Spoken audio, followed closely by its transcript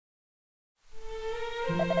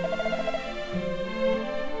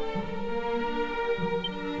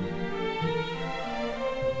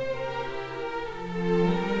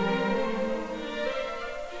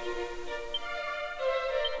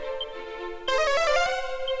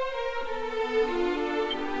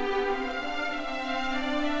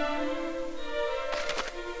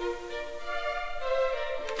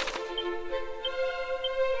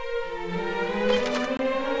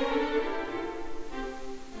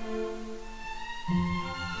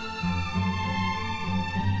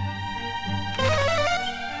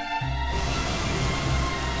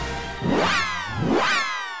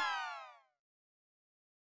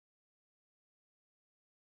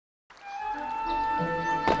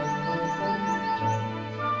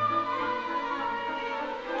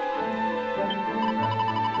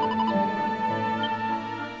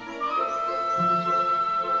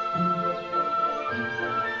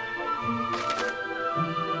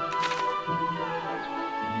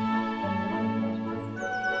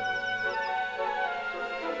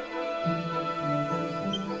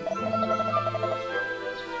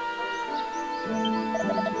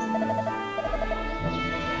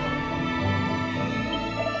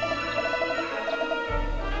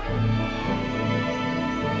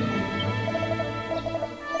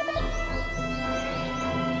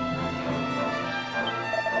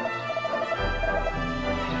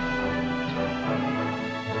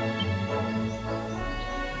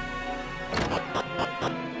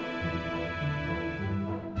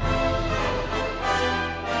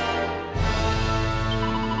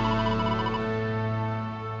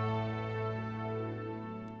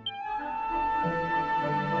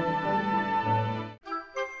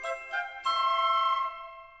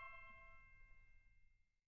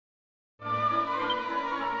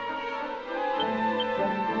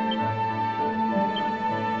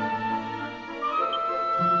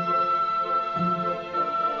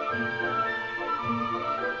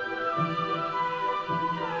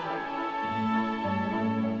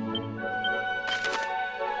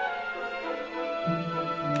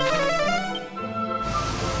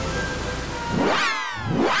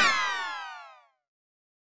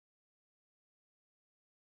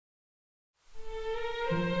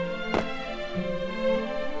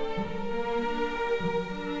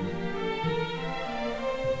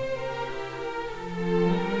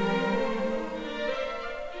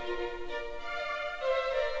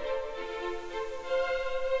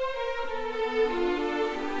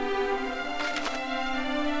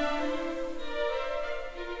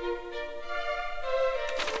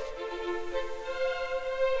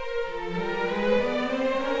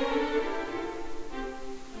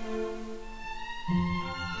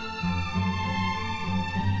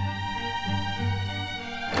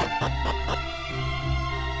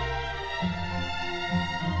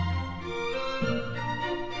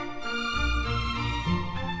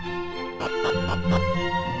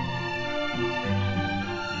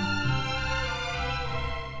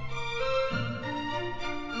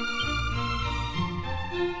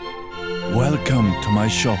Welcome to my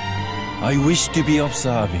shop. I wish to be of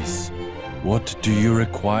service. What do you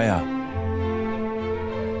require?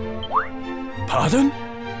 Pardon?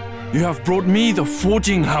 You have brought me the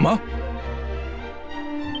forging hammer?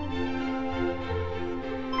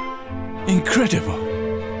 Incredible.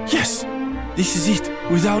 Yes, this is it,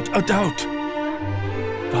 without a doubt.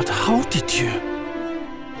 But how did you?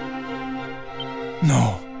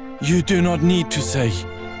 No, you do not need to say.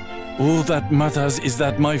 All that matters is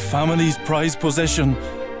that my family's prized possession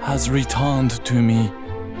has returned to me.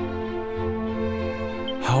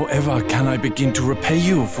 However can I begin to repay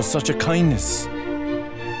you for such a kindness?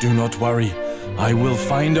 Do not worry, I will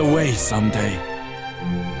find a way someday.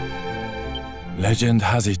 Legend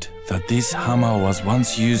has it that this hammer was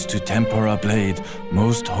once used to temper a blade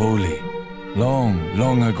most holy, long,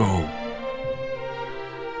 long ago.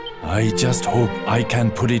 I just hope I can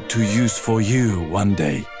put it to use for you one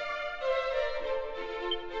day.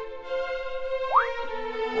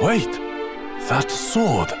 Wait, that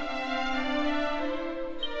sword!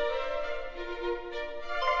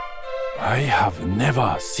 I have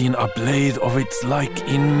never seen a blade of its like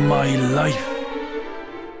in my life.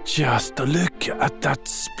 Just look at that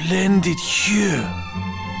splendid hue.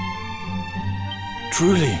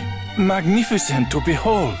 Truly magnificent to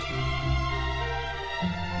behold.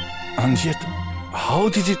 And yet, how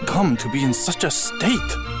did it come to be in such a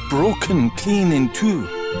state, broken clean in two?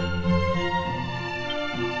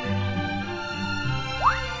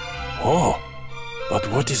 Oh, but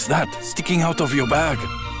what is that sticking out of your bag?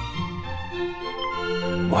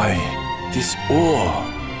 Why, this ore,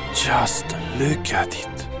 just look at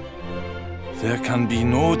it. There can be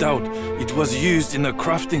no doubt it was used in the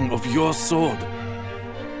crafting of your sword.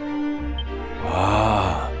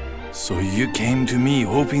 Ah, so you came to me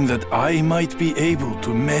hoping that I might be able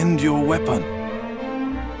to mend your weapon.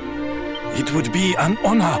 It would be an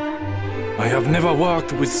honor. I have never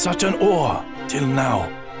worked with such an ore till now,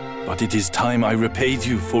 but it is time I repaid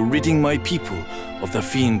you for ridding my people of the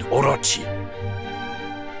fiend Orochi.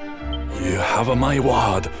 You have my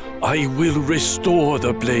word. I will restore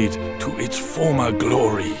the blade to its former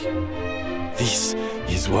glory. This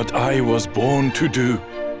is what I was born to do.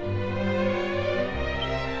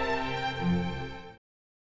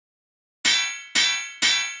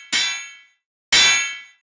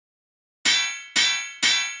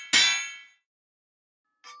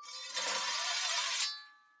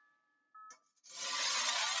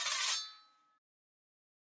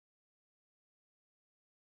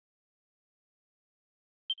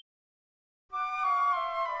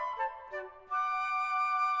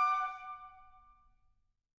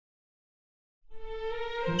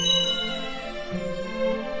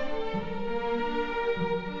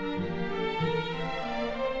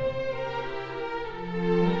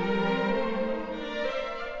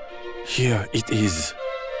 Here it is.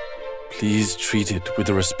 Please treat it with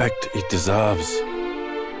the respect it deserves.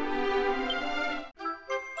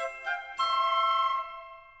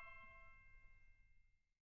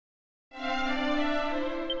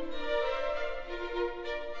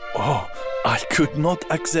 Oh, I could not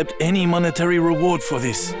accept any monetary reward for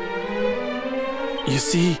this. You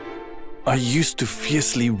see, I used to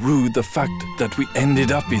fiercely rue the fact that we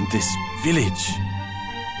ended up in this village.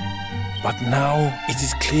 But now it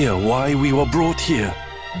is clear why we were brought here.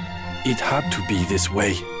 It had to be this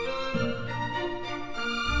way.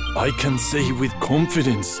 I can say with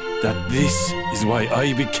confidence that this is why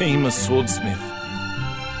I became a swordsmith.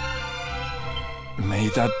 May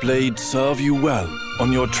that blade serve you well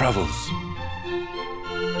on your travels.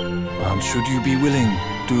 And should you be willing,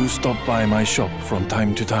 do stop by my shop from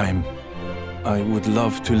time to time. I would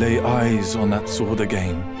love to lay eyes on that sword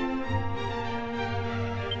again.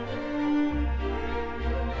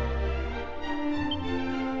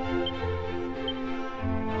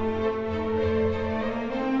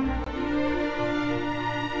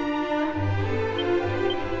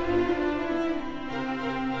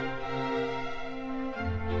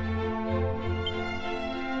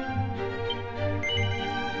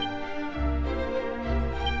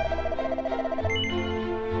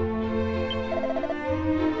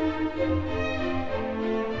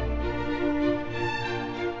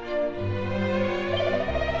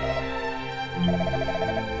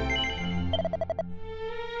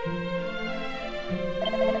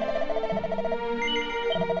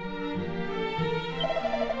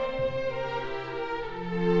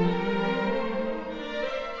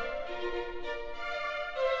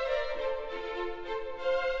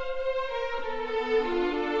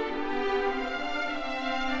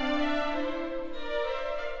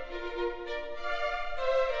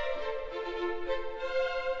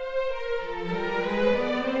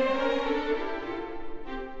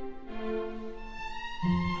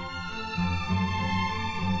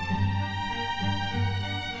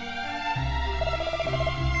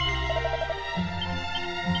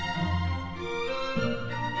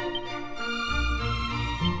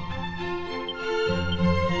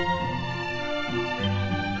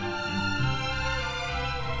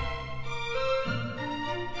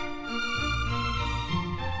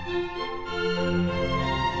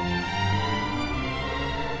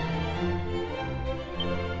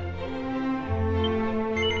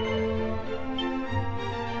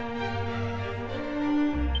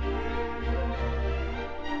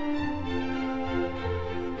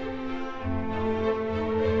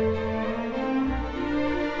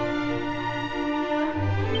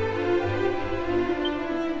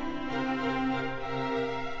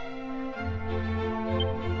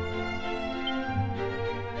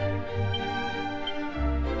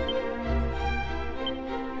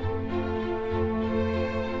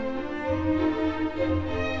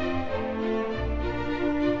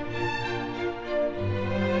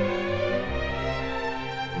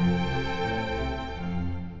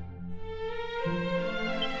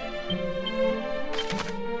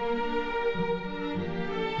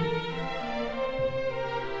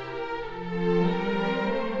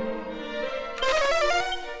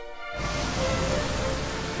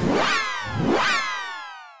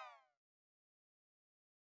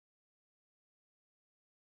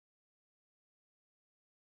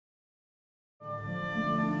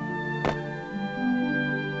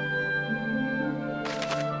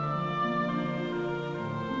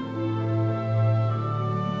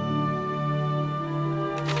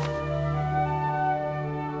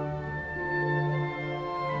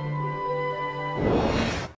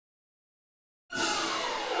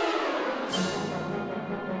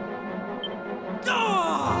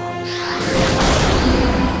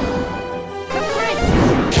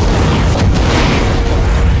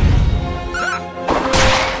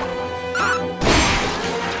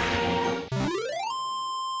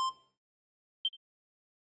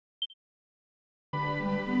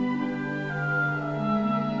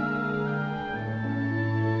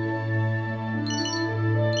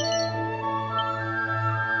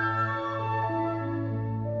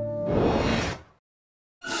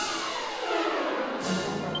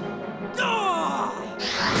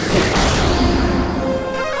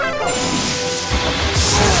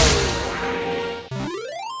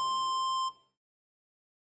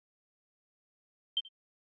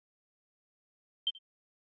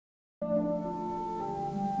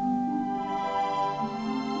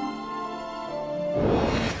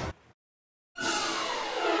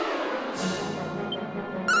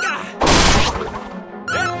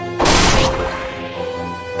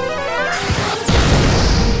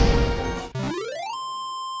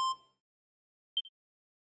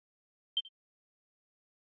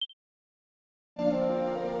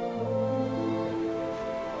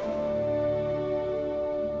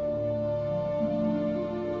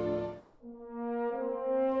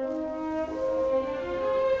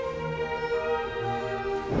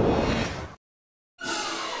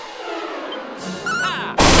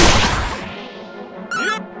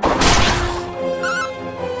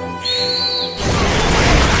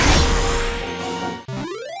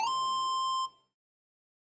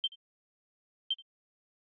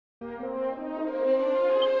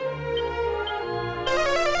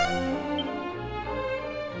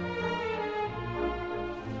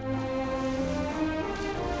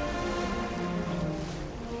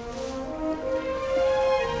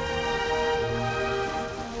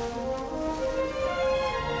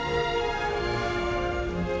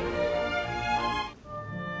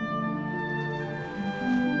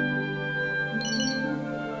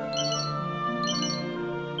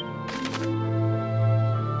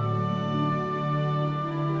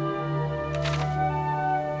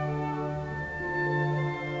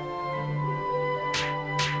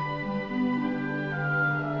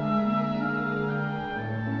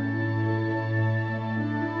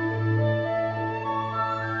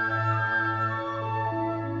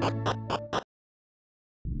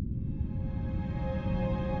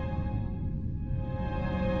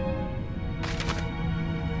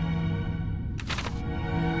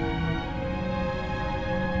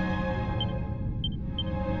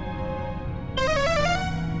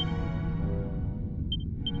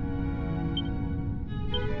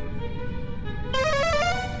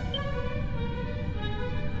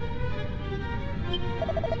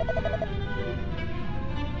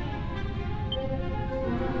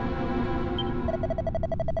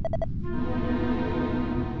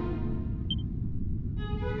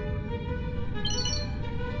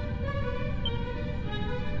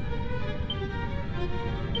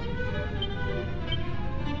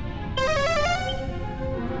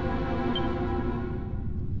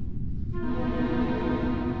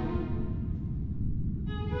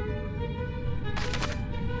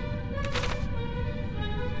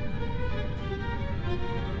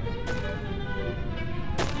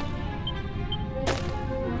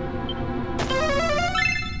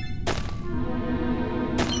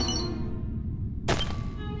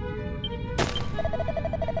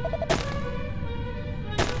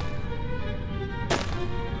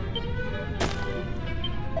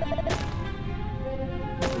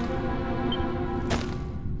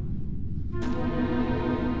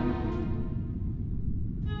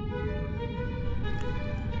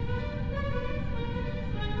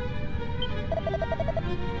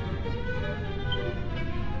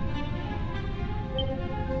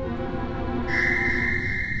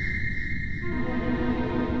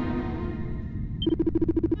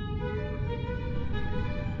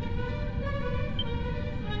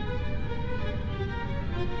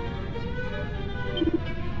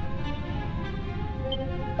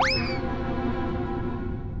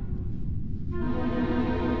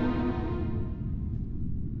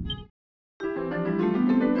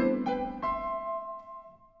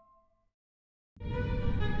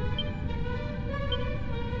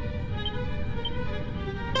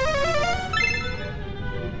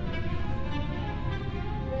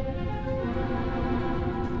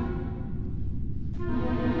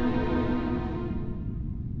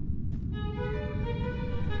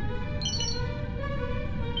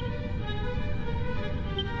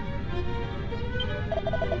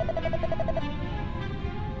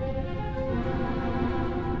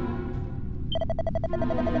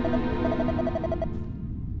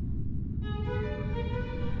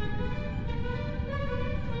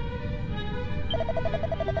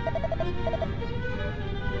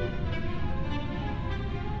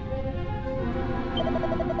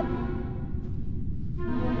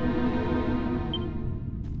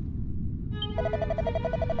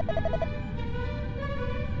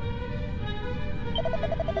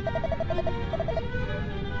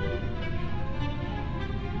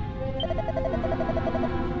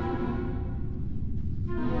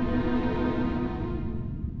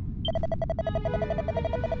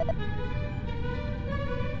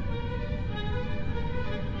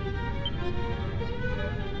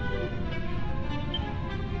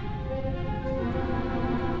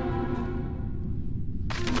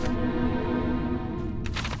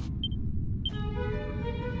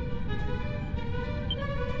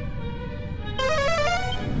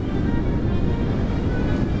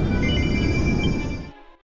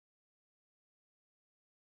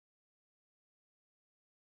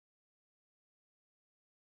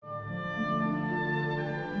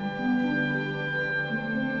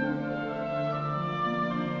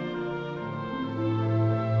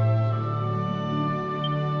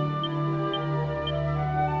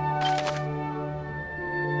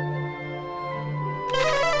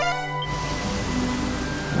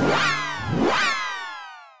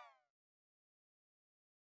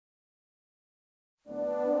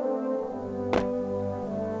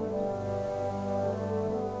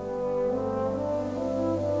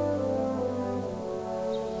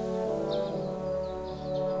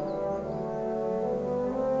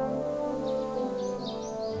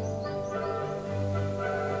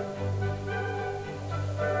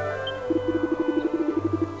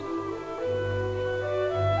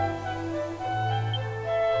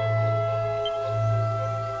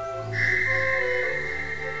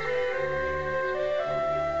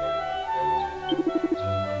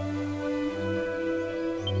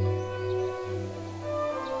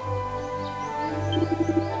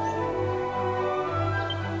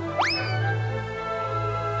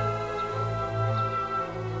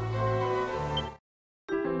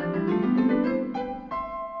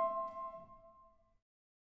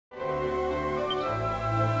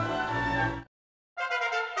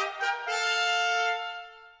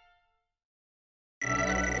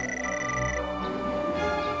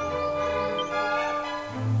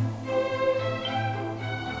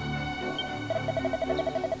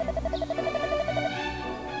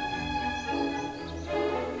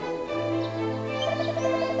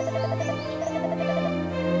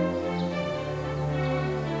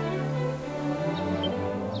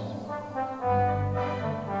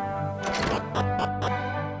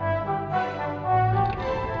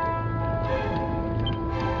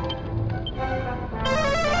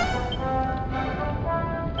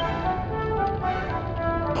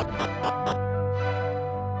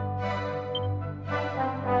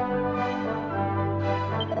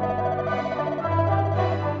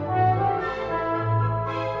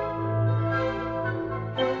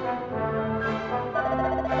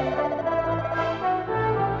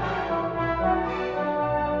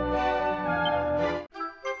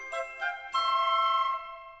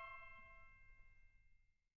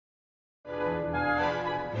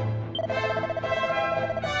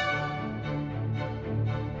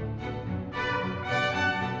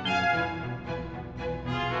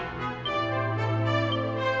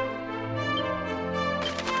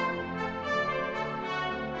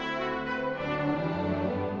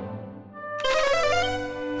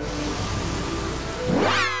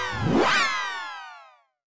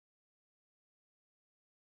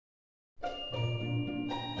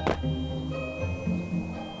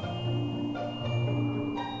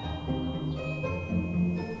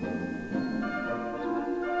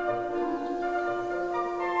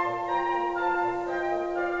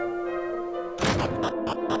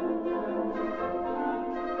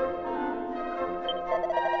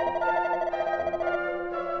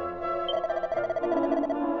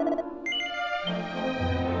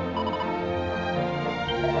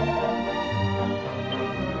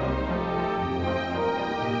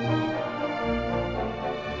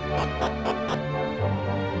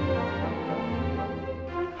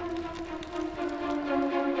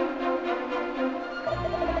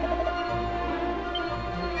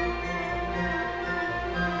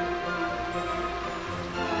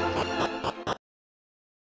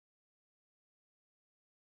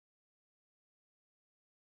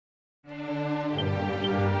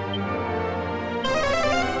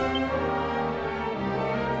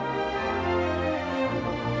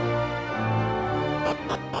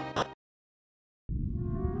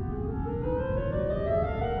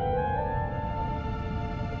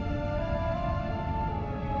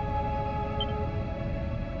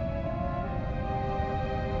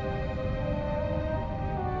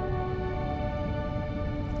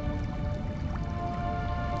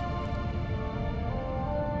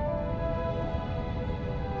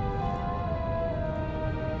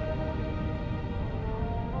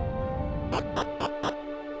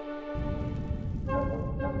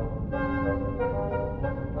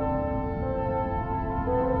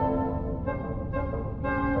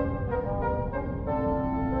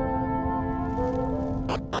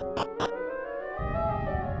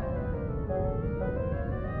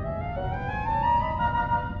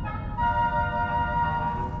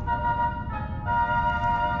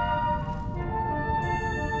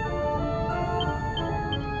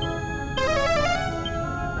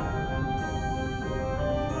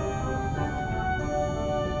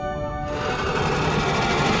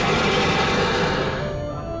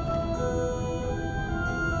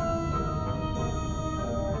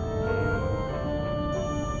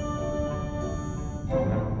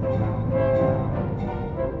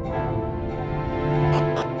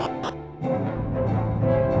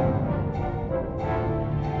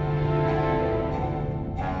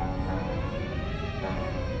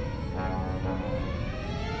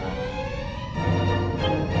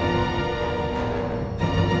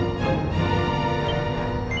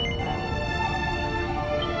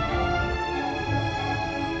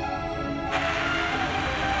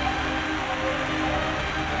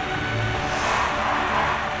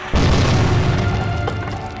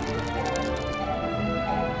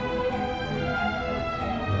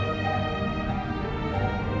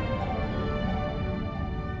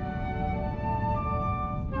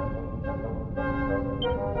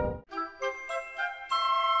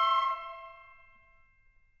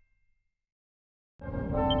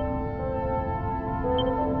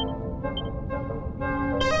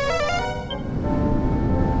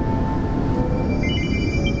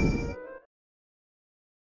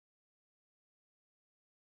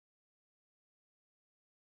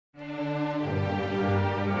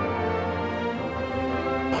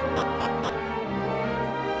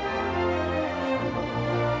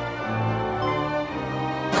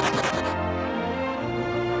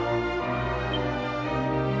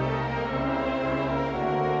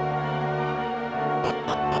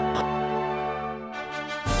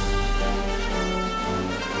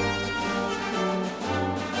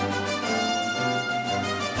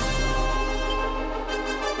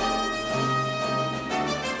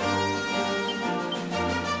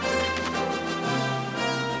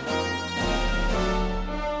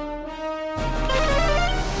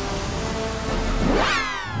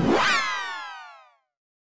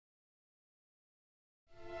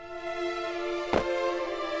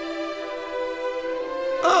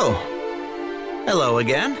 Hello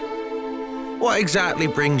again. What exactly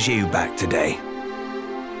brings you back today?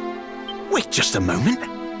 Wait just a moment.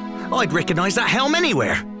 I'd recognize that helm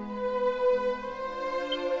anywhere.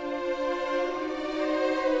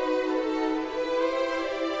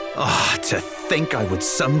 Oh, to think I would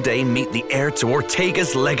someday meet the heir to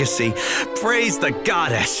Ortega's legacy. Praise the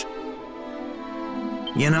goddess.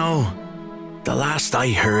 You know, the last I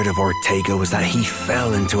heard of Ortega was that he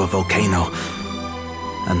fell into a volcano.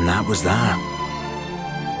 And that was that.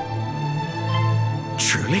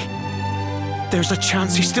 Truly? There's a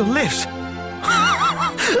chance he still lives.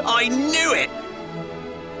 I knew it!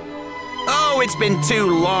 Oh, it's been too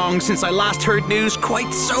long since I last heard news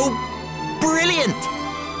quite so brilliant.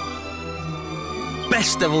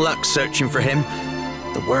 Best of luck searching for him.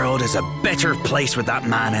 The world is a better place with that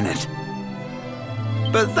man in it.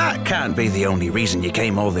 But that can't be the only reason you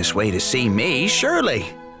came all this way to see me, surely.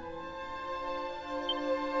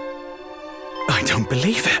 I don't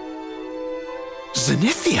believe it.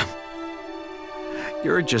 Zenithium!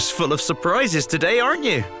 You're just full of surprises today, aren't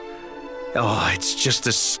you? Oh, it's just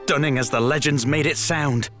as stunning as the legends made it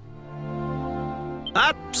sound.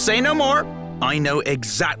 Say no more. I know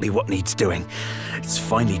exactly what needs doing. It's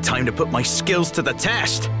finally time to put my skills to the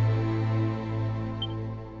test.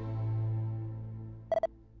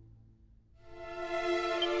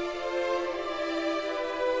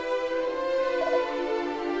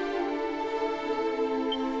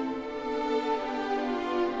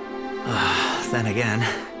 Then again,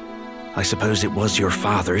 I suppose it was your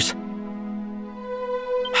father's.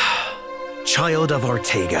 Child of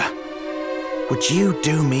Ortega, would you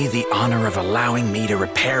do me the honor of allowing me to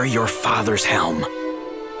repair your father's helm?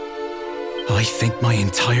 I think my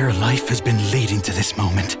entire life has been leading to this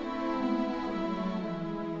moment.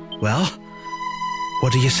 Well,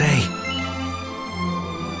 what do you say?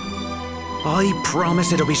 I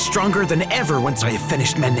promise it'll be stronger than ever once I have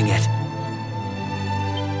finished mending it.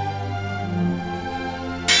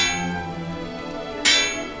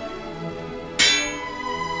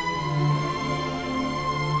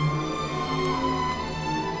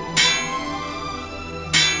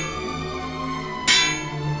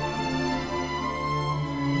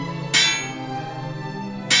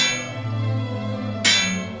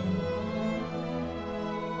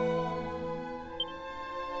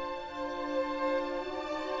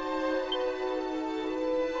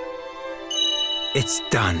 It's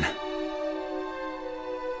done.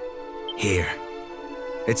 Here.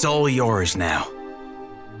 It's all yours now.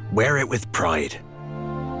 Wear it with pride.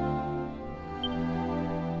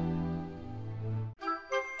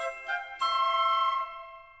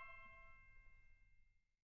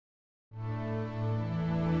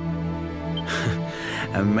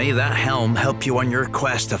 And may that helm help you on your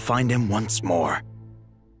quest to find him once more.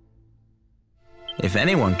 If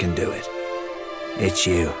anyone can do it, it's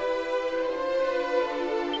you.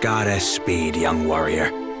 Goddess speed, young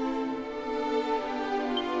warrior.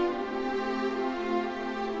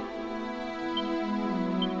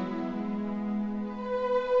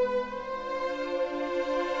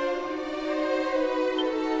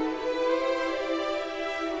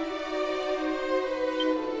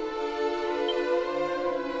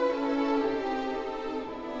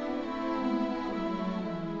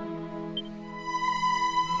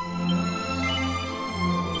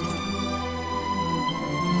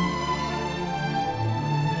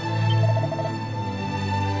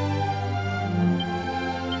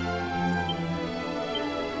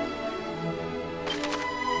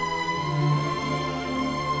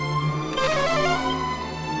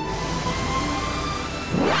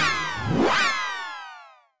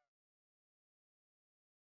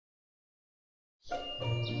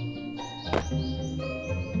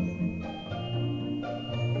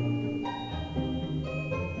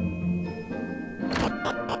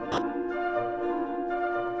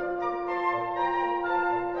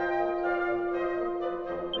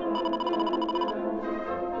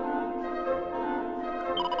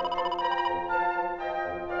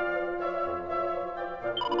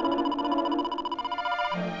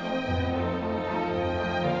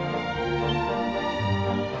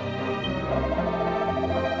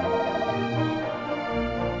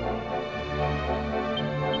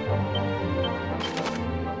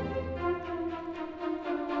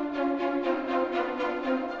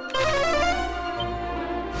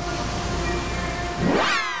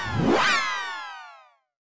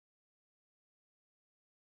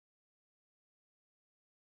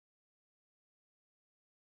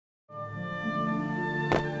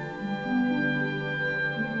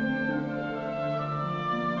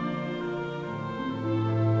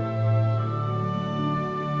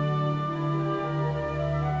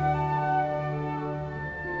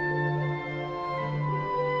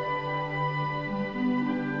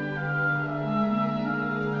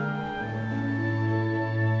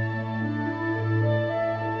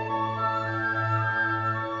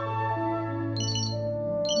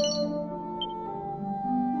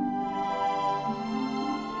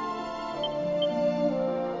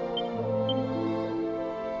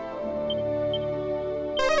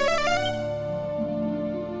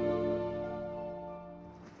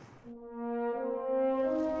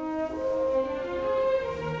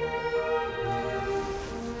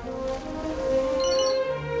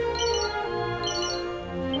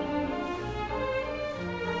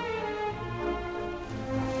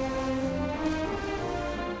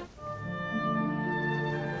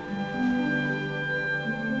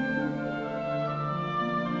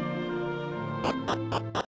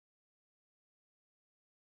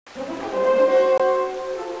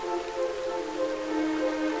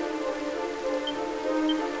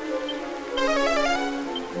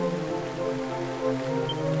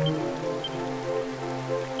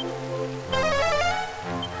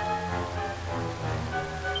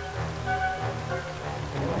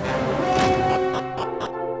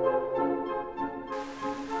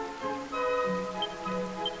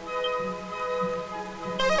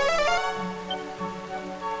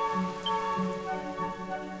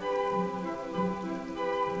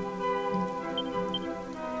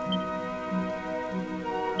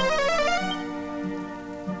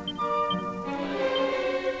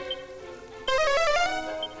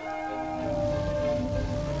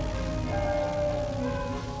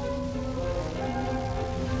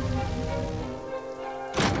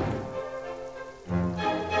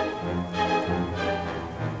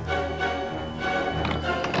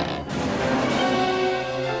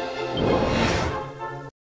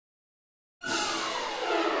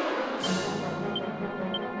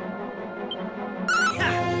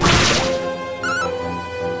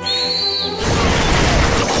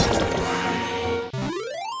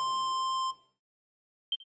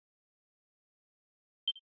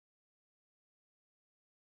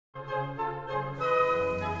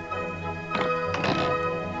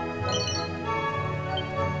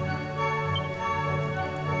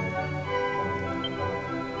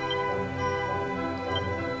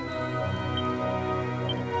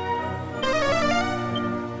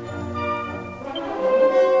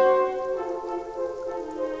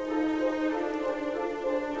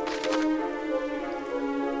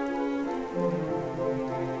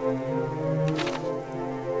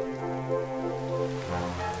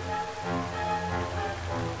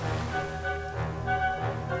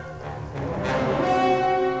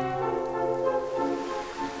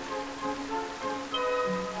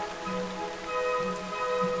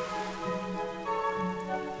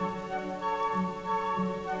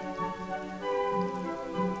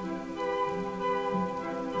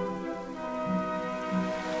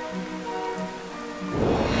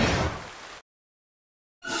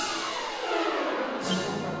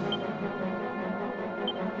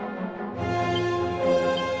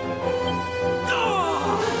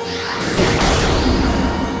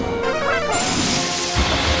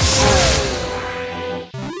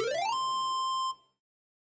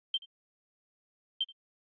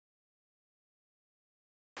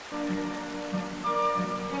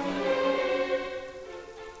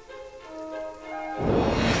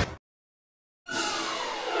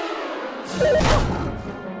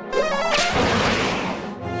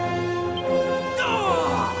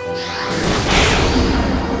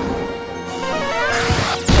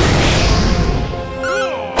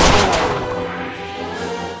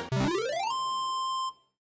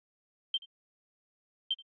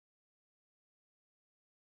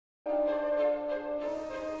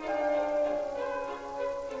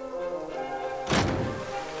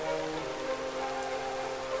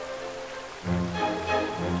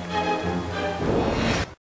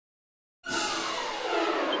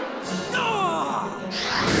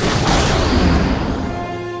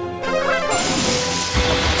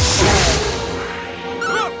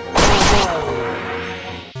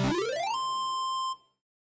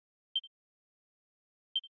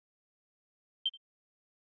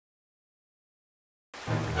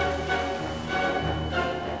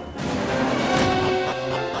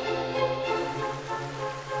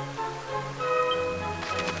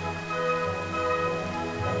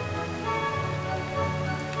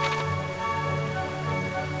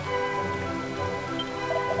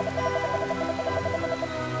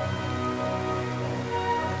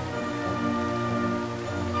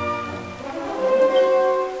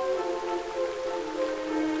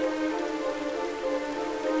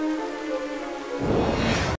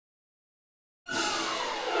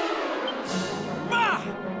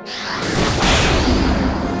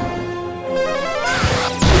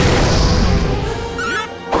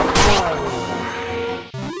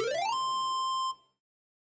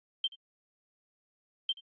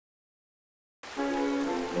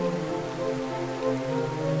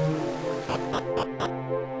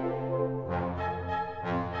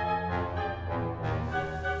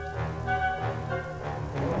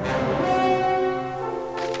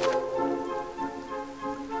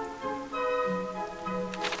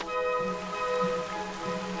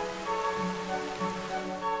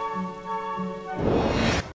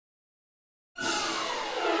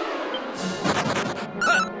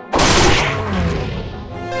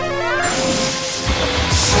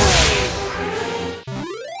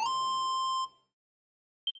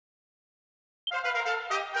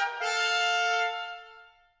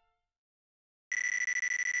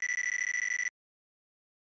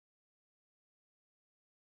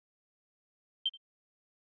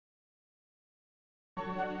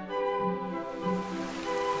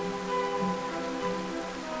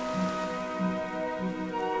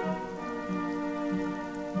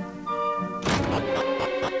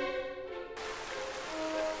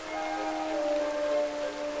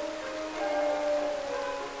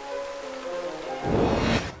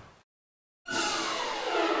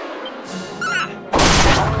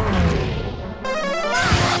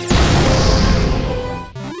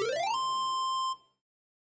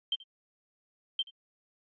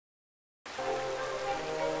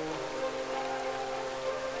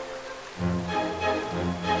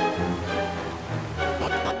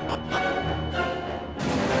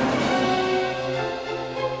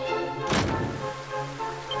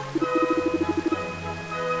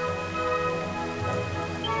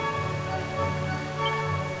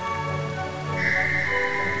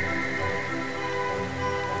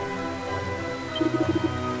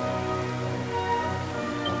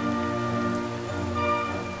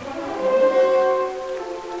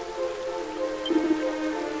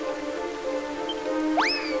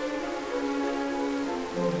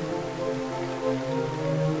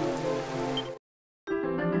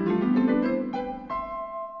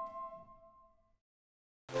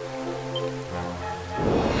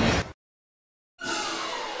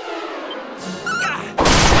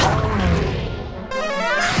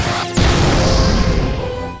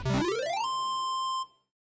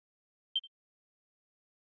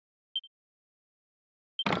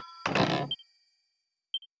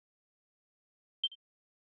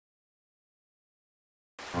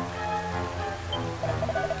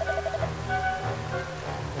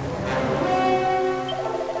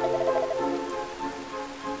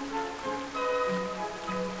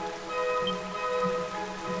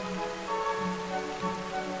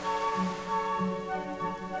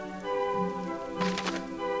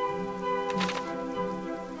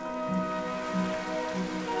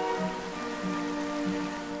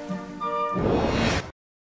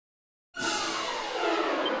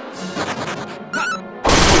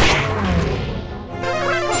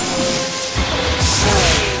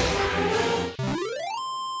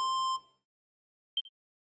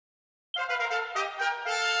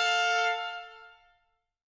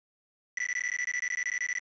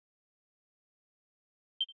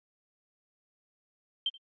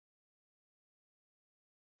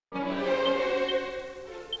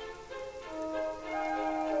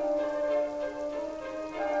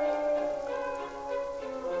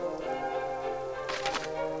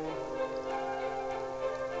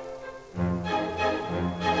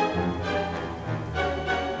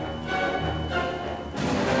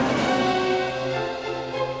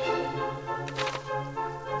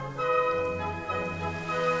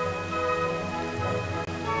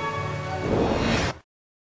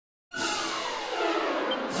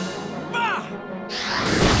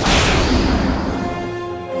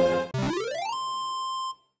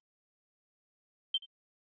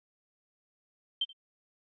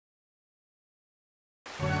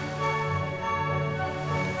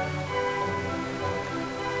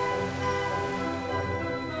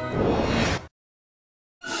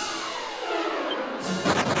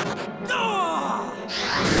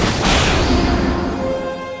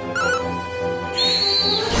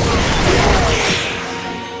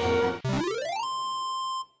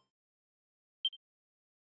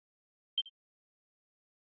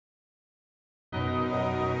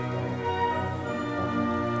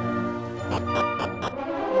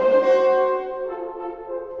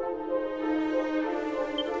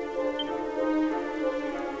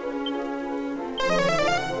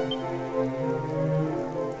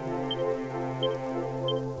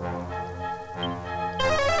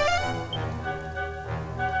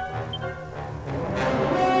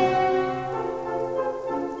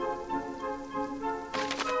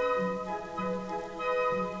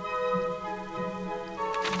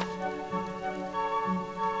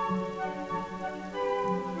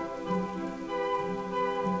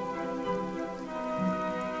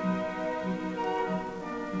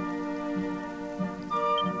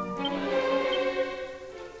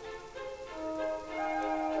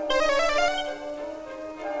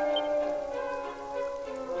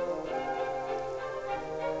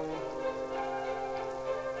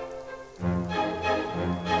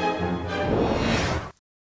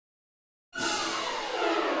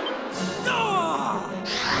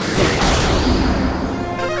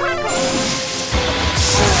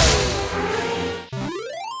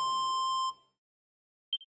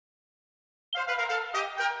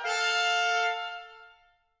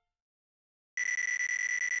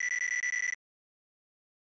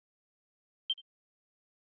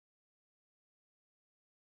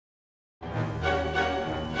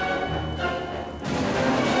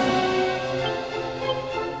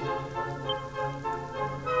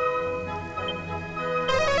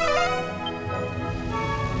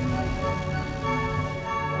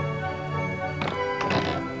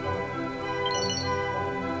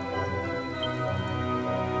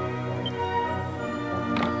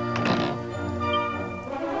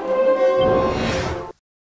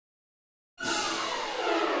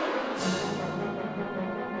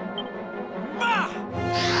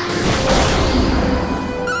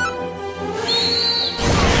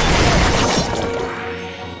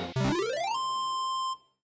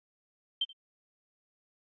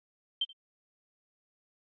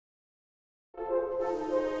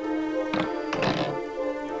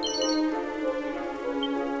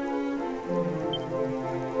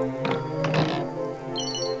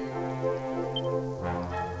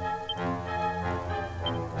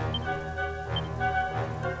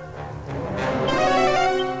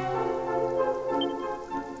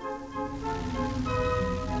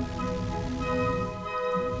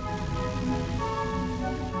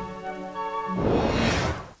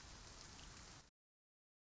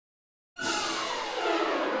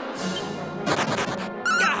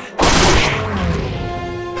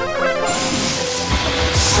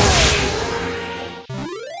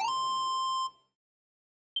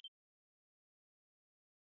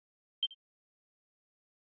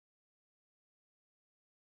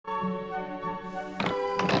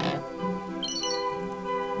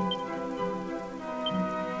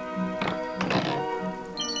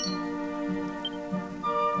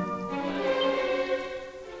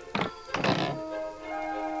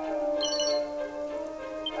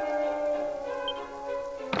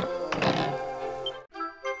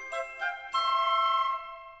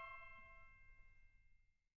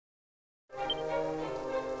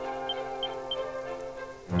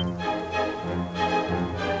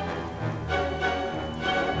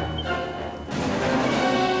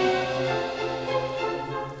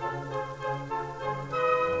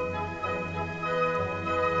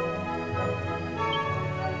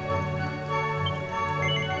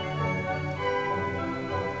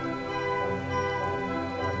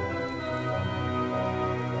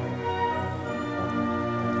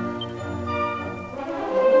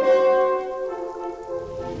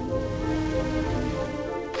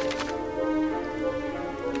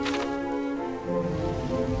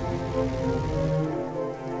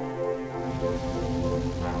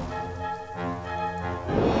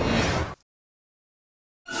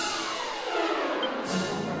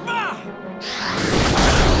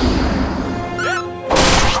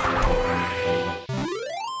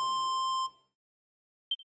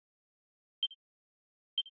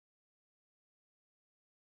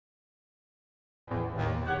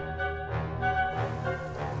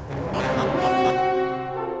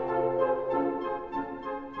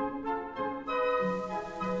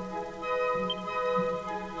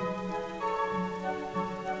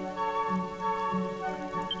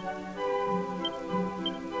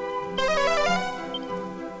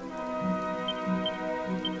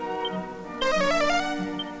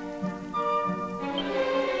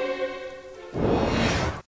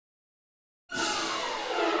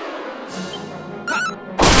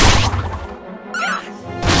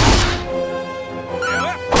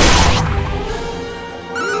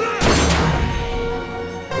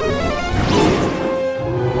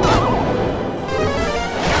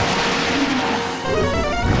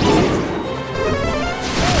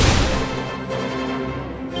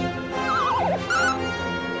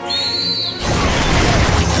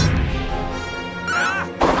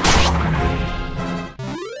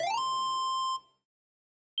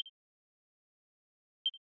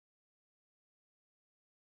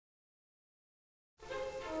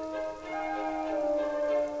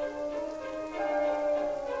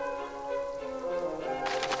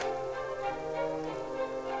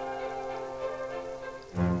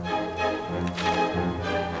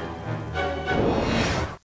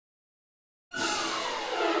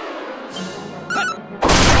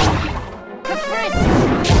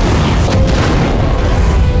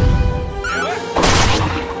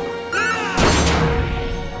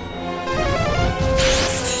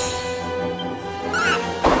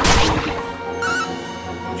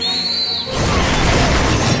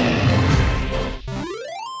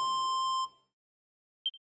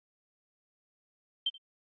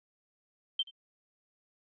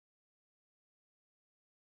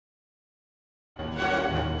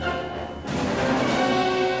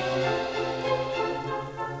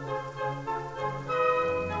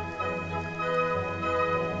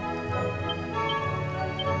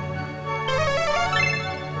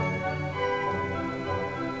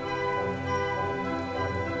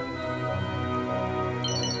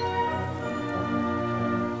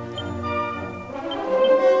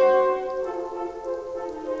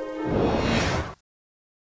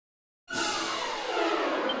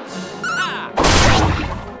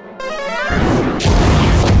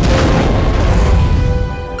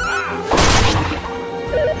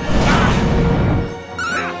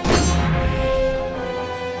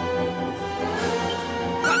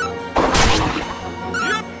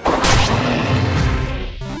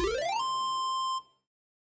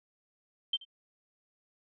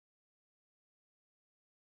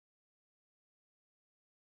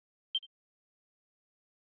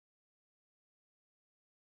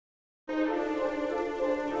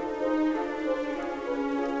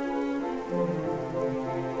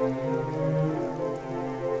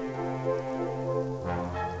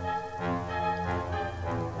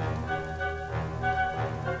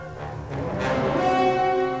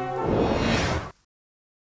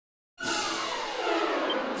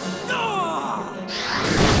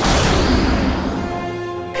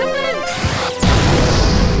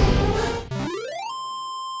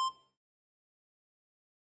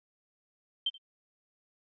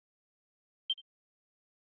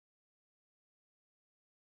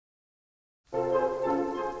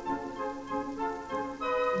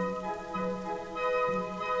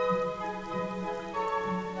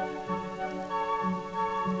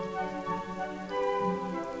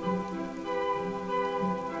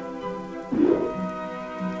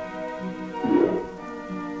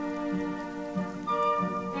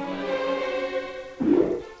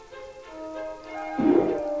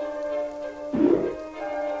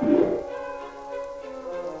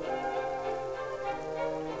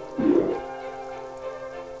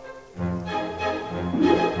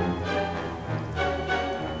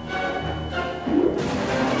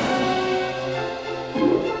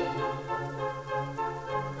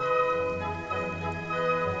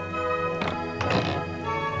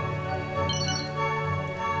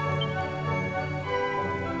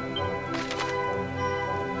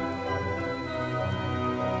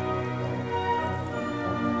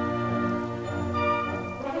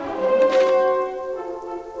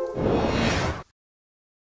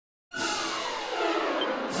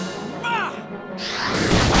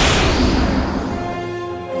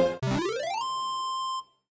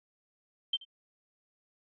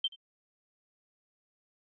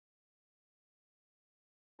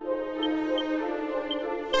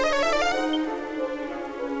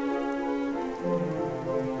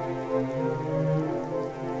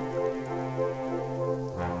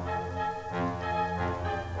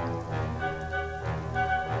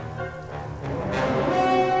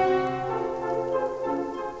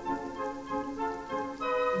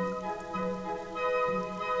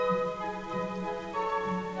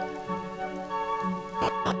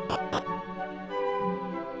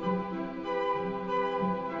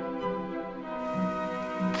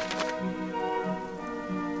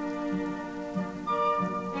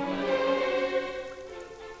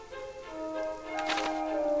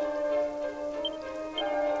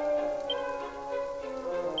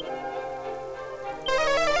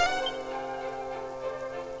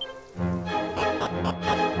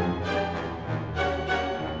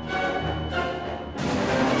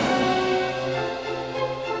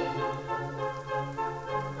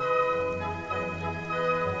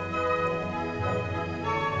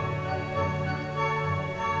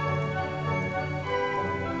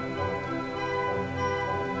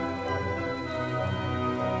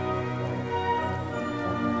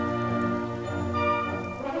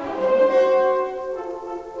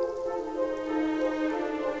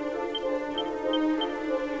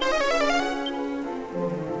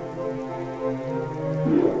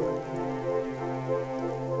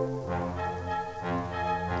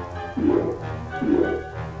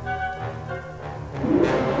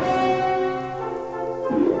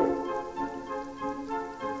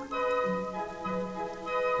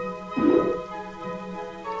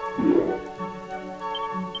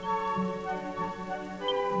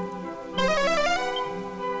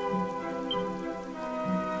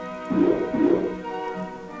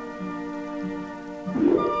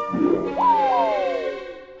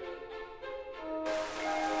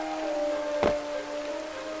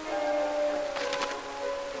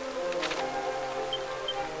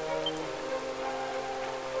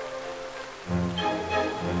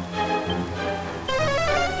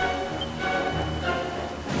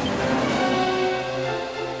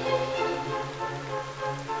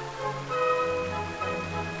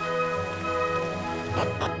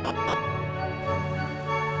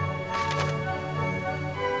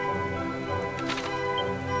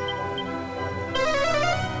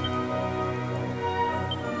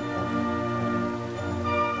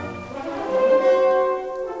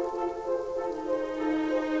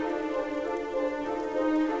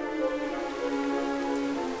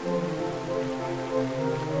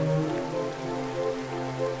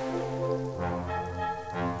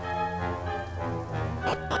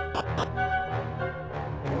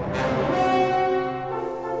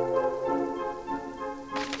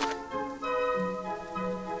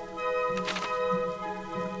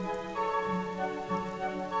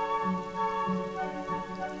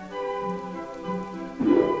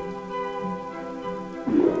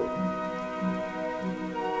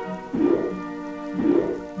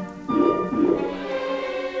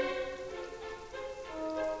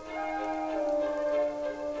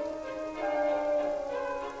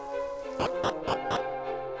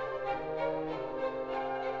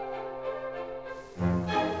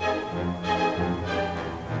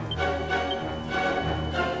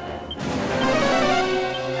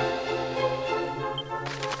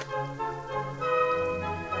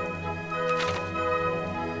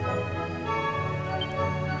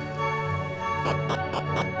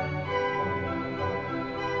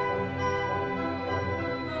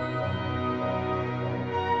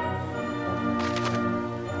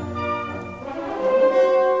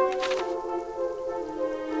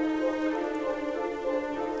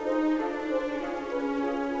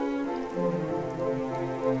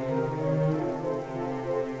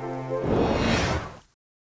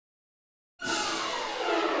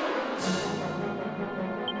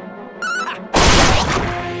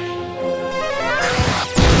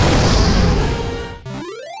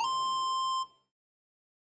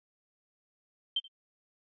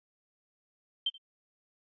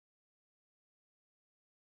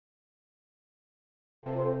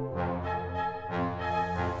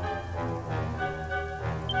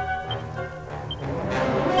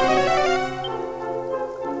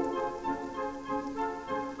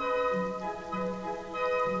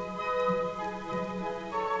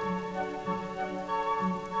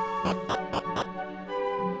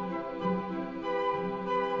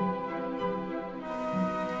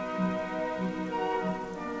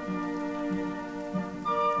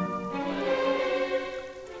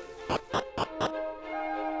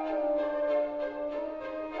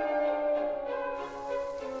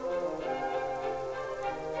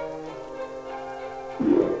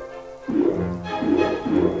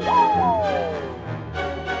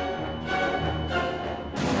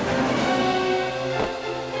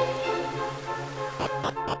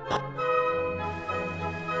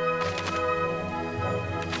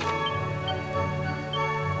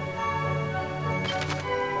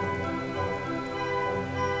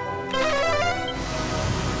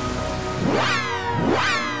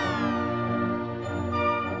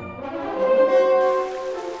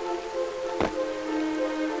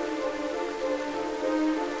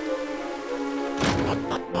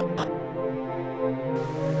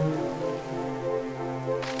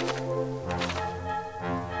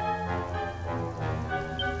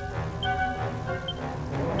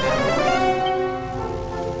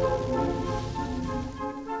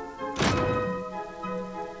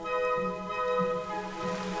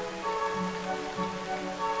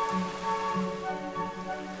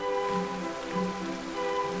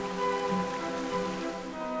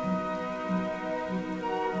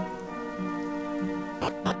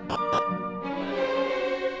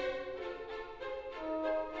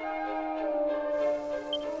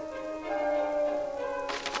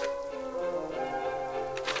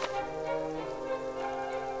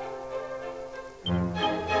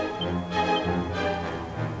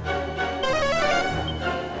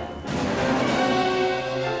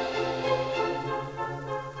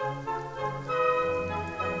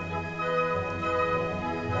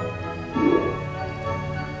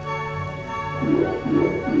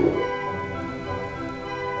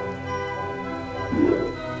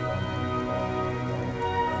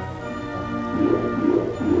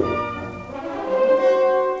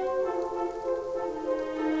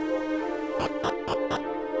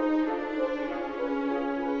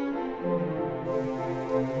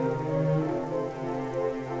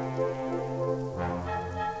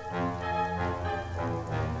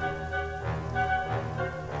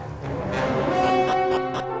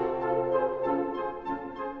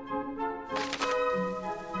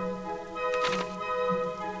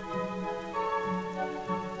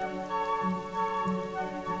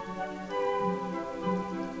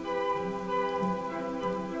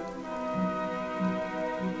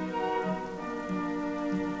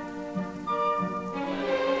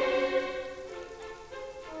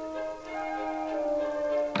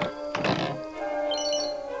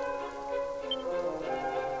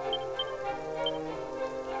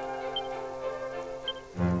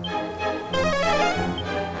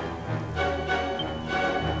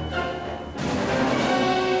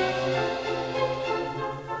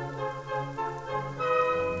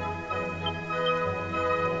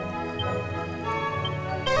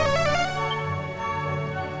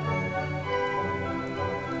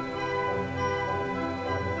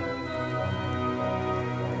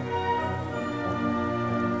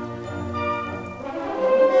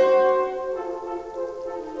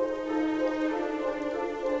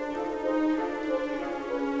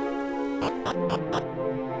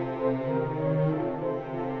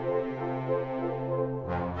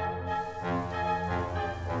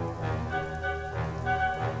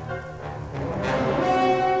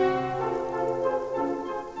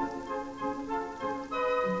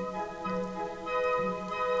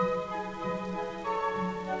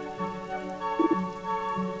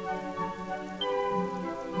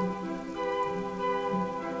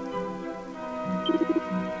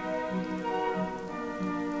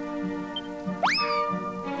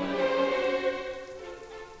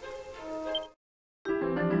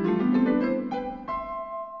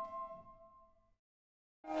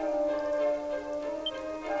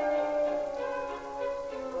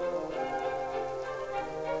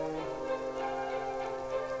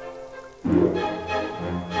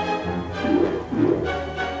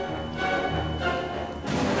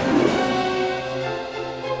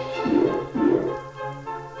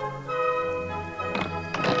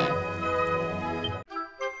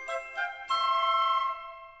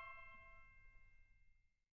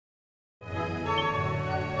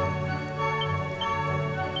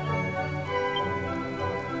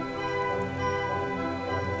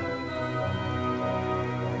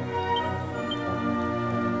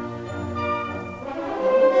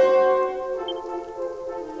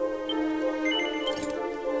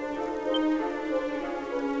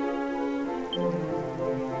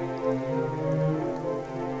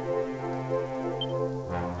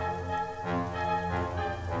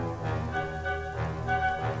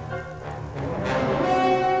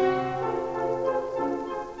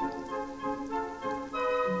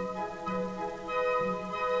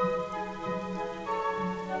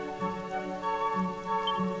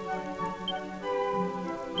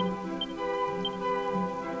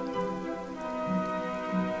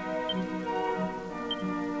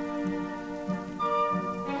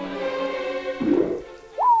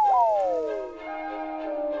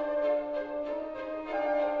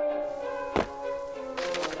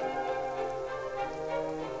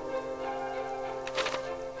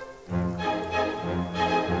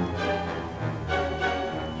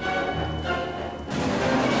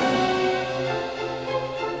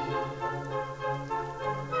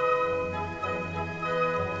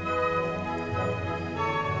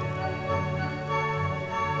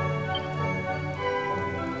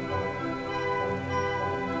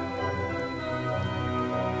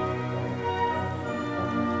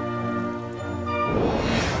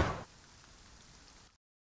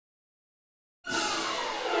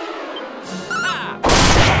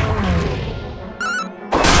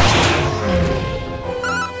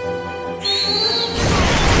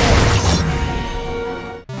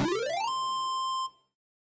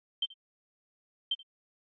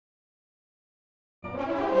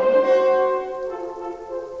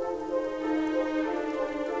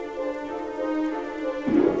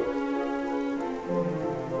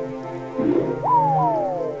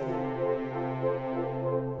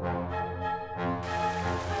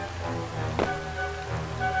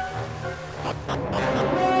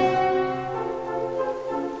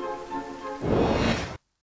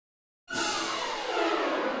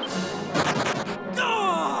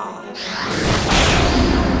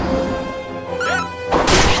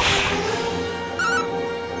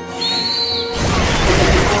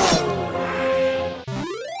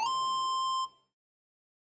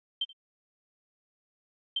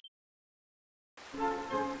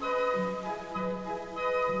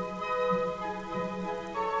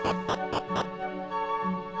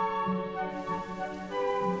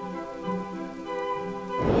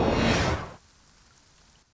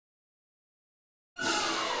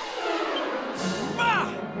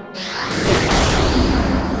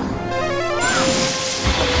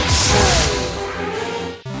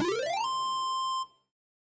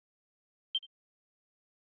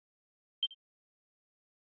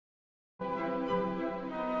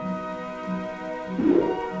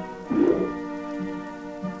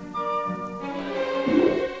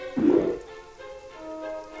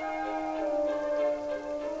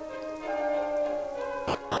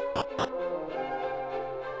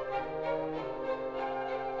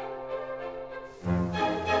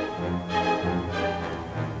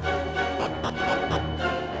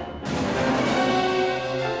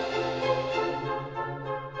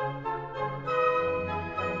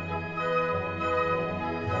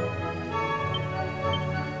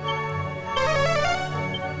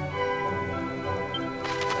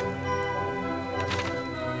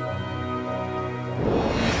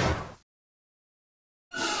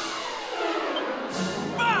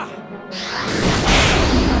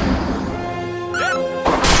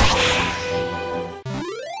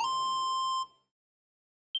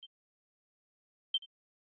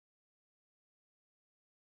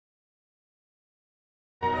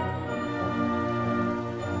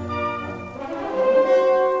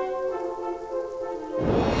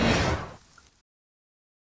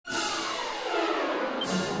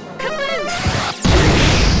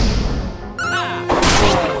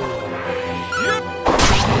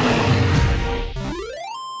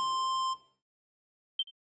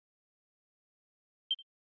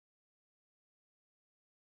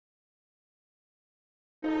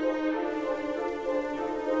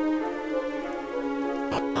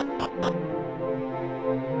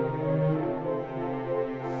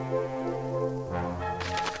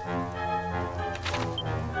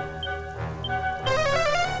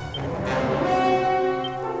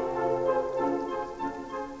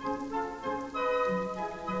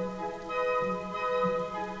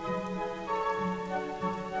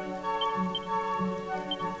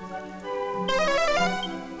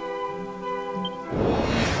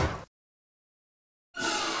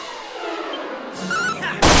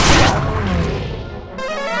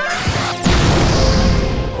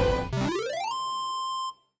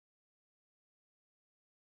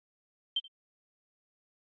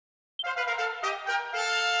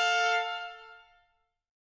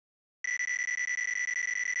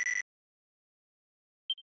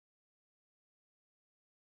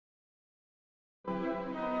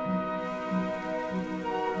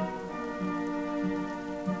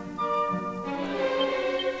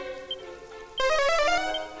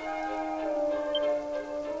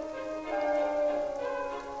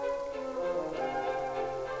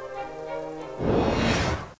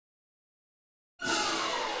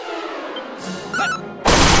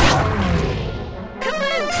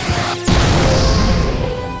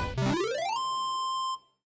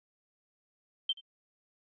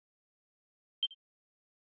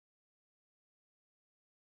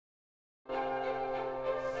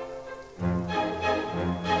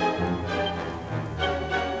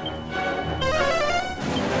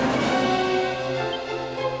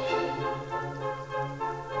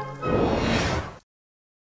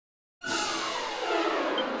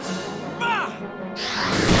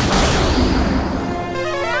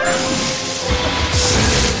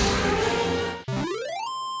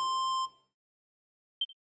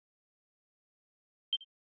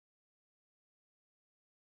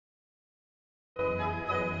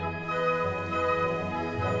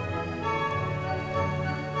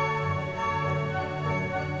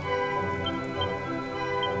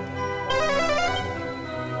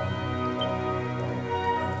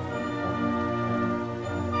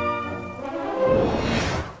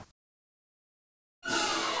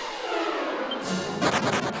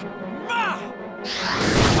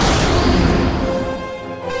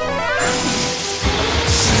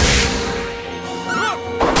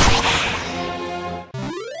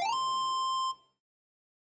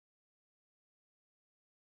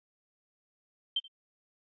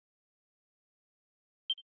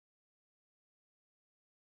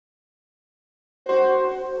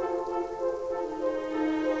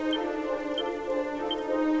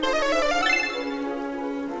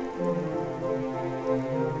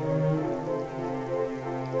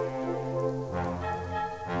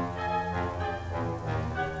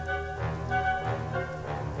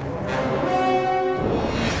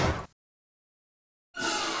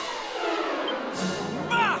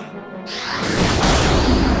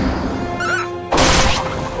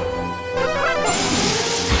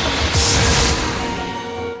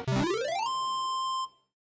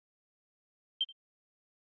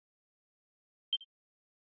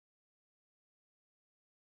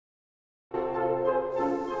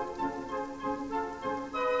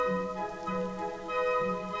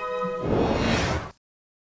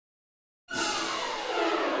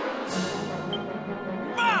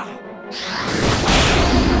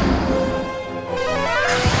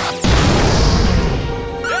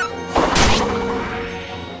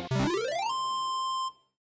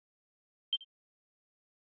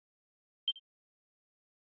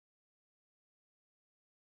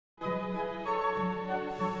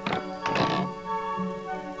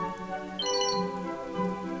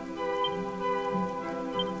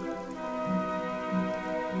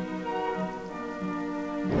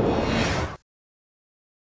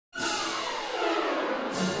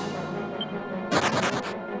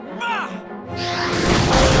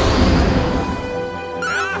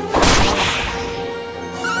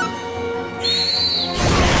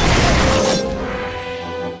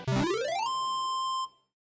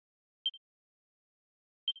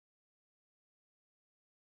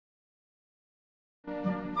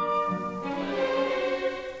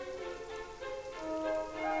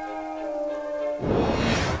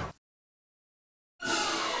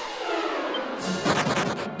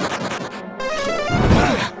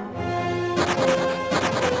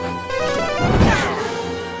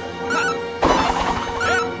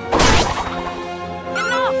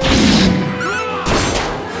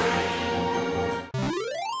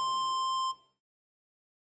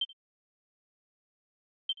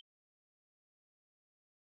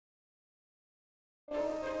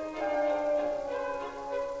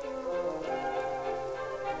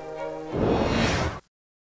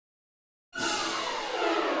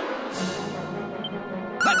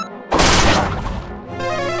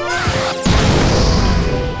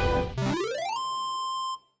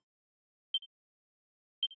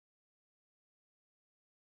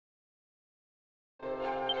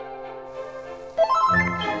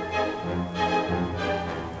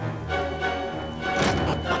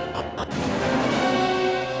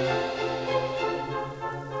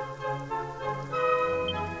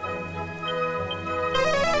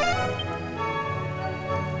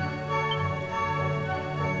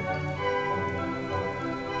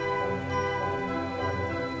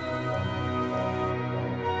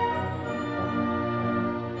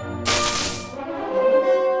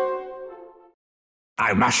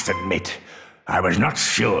 I must admit, I was not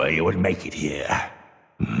sure you would make it here.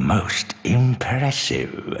 Most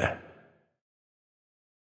impressive.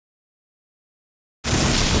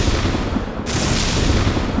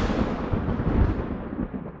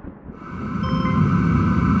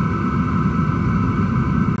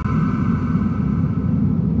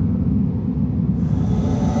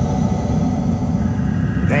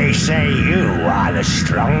 They say you are the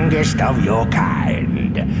strongest of your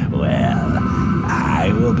kind. Well,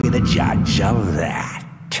 I will be the judge of that.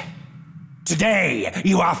 Today,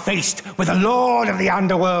 you are faced with the Lord of the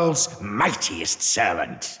Underworld's mightiest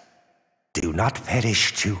servant. Do not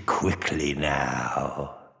perish too quickly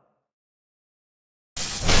now.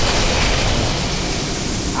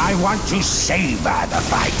 I want to savor the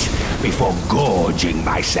fight before gorging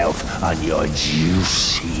myself on your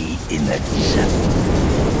juicy innards.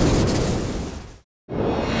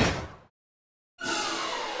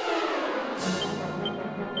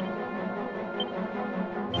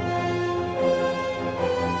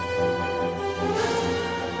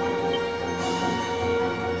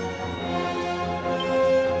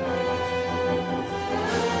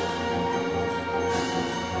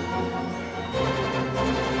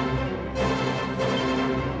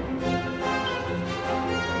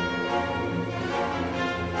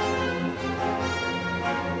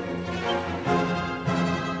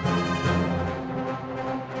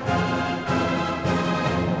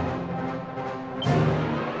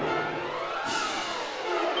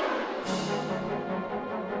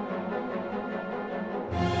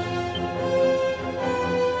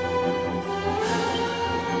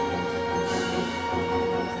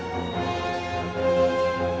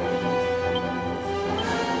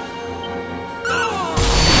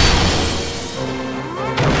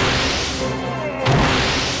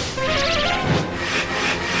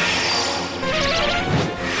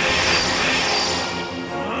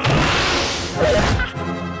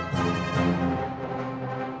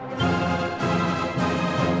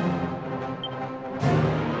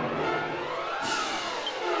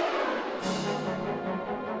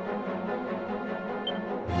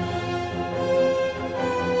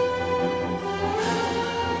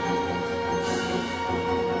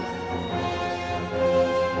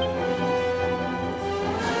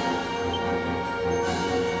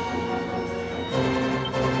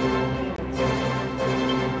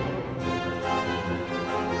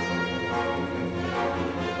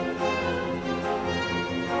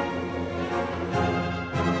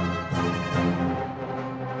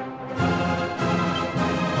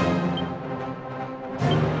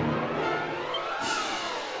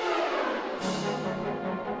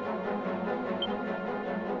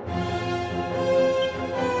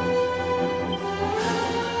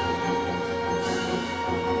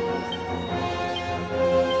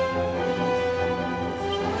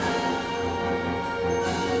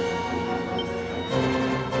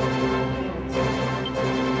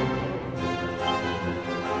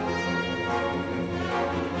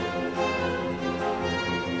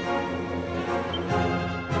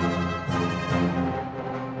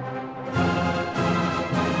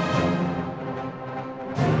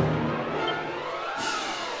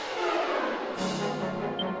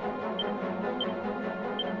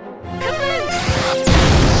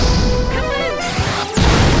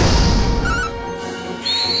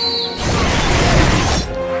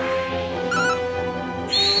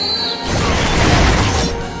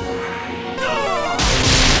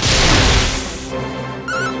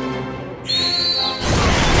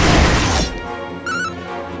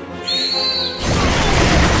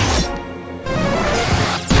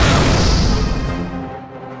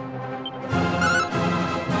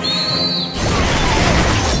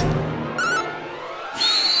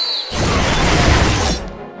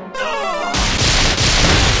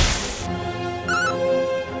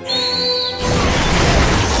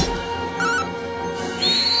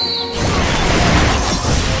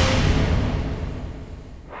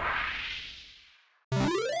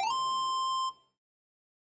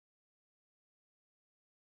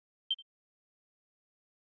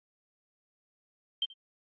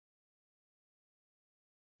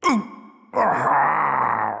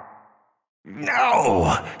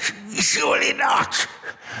 No, surely not.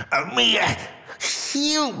 A mere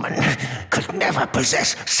human could never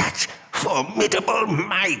possess such formidable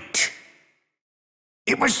might.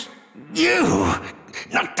 It was you,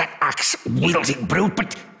 not that axe-wielding brute,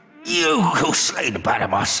 but you who slayed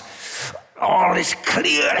Baramos. All is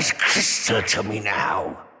clear as crystal to me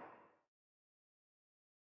now.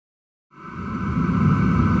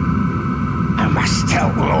 I must tell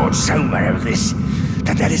Lord Zoma of this,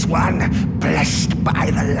 that there is one blessed by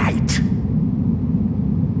the light.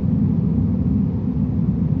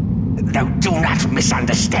 Though do not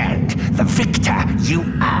misunderstand, the victor you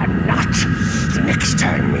are not. The next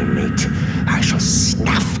time we meet, I shall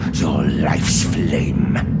snuff your life's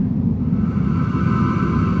flame.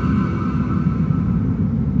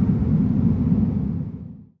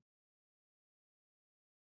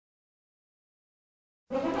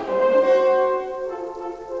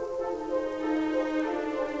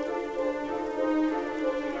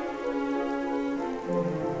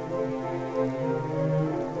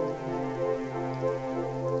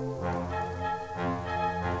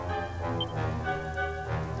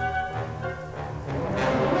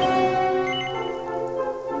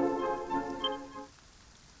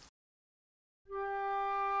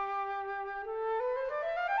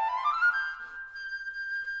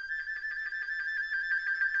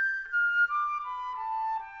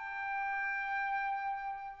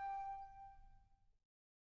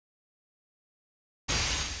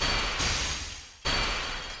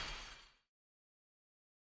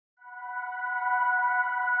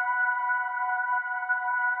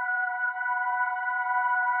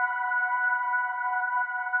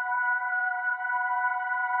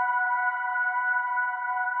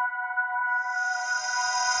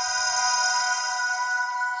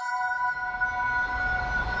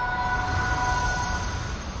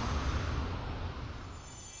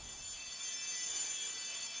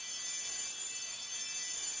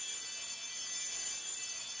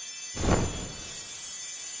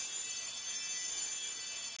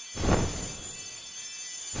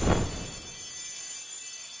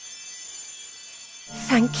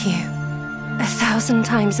 Thank you, 1,000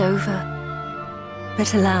 times over.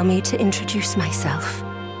 But allow me to introduce myself.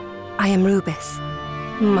 I am Rubiss,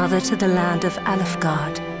 mother to the land of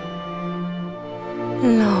Alefgard.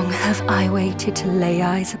 Long have I waited to lay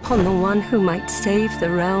eyes upon the one who might save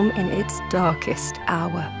the realm in its darkest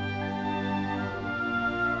hour.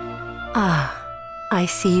 Ah, I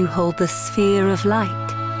see you hold the sphere of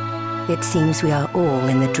light. It seems we are all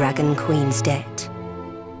in the Dragon Queen's debt.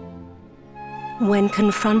 When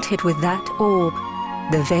confronted with that orb,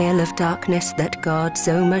 the veil of darkness that guards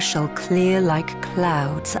Zoma shall clear like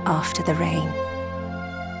clouds after the rain.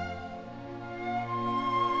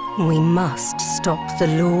 We must stop the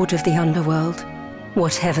Lord of the Underworld,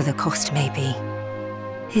 whatever the cost may be.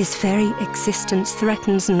 His very existence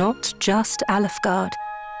threatens not just Alefgard,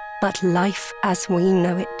 but life as we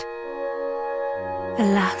know it.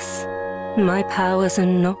 Alas, my powers are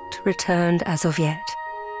not returned as of yet.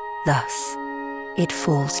 Thus, it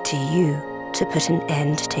falls to you to put an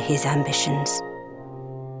end to his ambitions.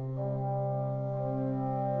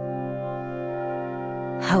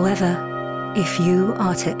 However, if you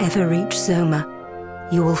are to ever reach Zoma,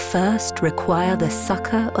 you will first require the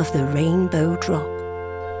succor of the rainbow drop.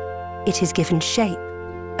 It is given shape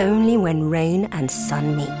only when rain and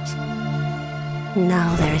sun meet.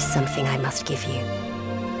 Now there is something I must give you.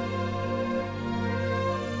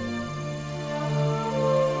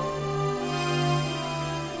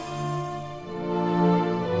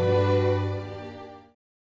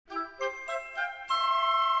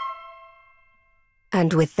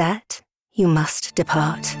 And with that, you must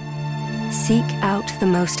depart. Seek out the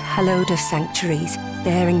most hallowed of sanctuaries,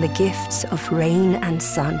 bearing the gifts of rain and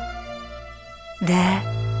sun. There,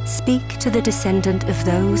 speak to the descendant of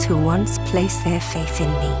those who once placed their faith in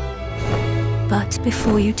me. But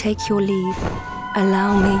before you take your leave,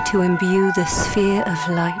 allow me to imbue the sphere of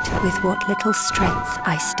light with what little strength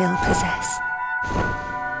I still possess.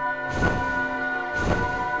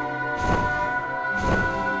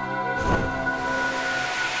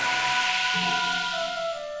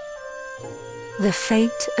 The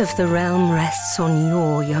fate of the realm rests on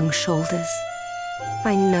your young shoulders.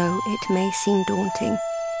 I know it may seem daunting,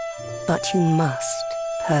 but you must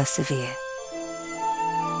persevere.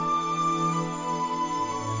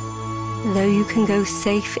 Though you can go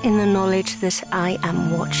safe in the knowledge that I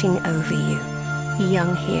am watching over you,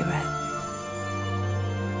 young hero.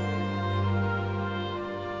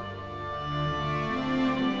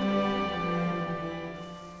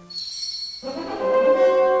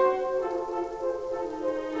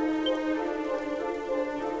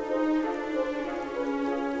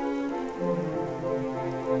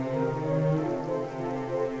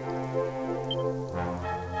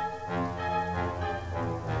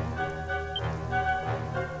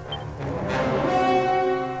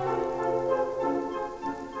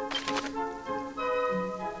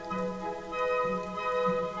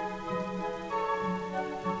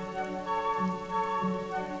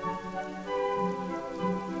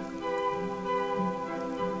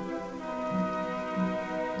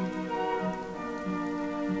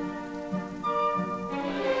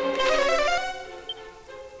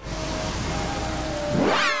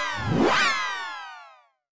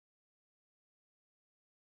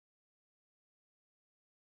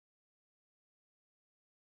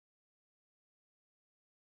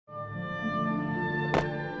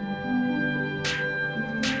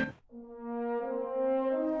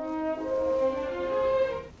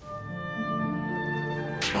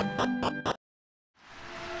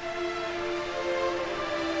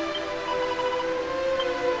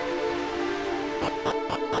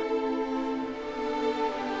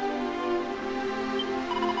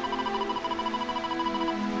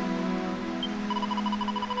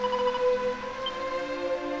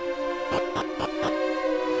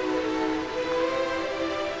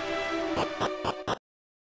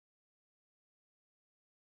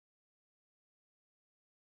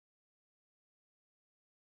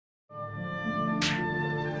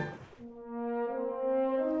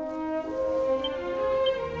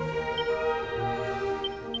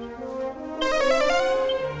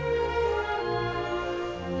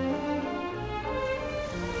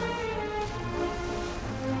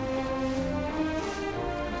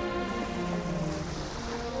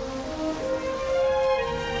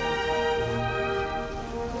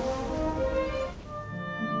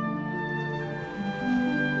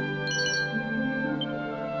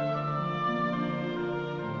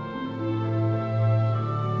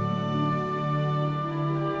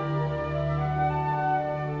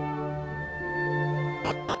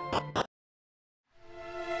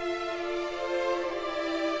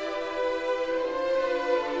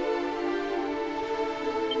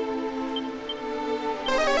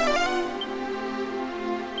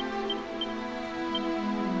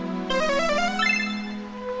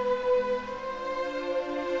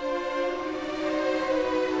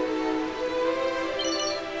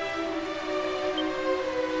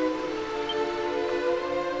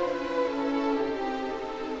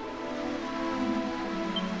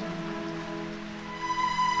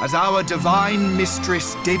 As our divine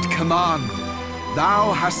mistress did command,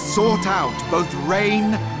 thou hast sought out both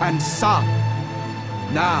rain and sun.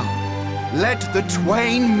 Now, let the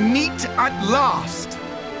twain meet at last!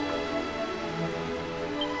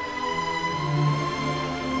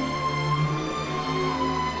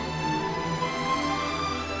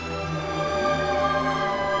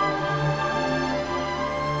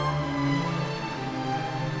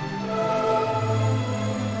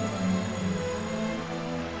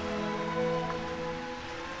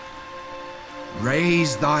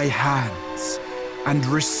 Raise thy hands and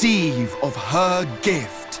receive of her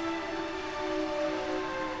gift.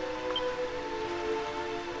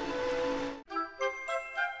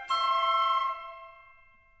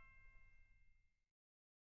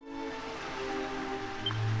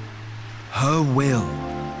 Her will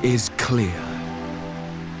is clear,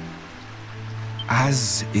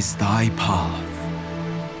 as is thy path.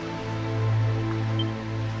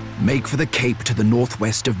 Make for the cape to the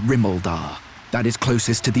northwest of Rimaldar. That is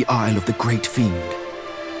closest to the Isle of the Great Fiend.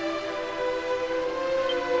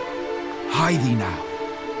 Hie thee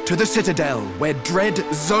now, to the citadel where dread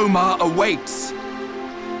Zoma awaits.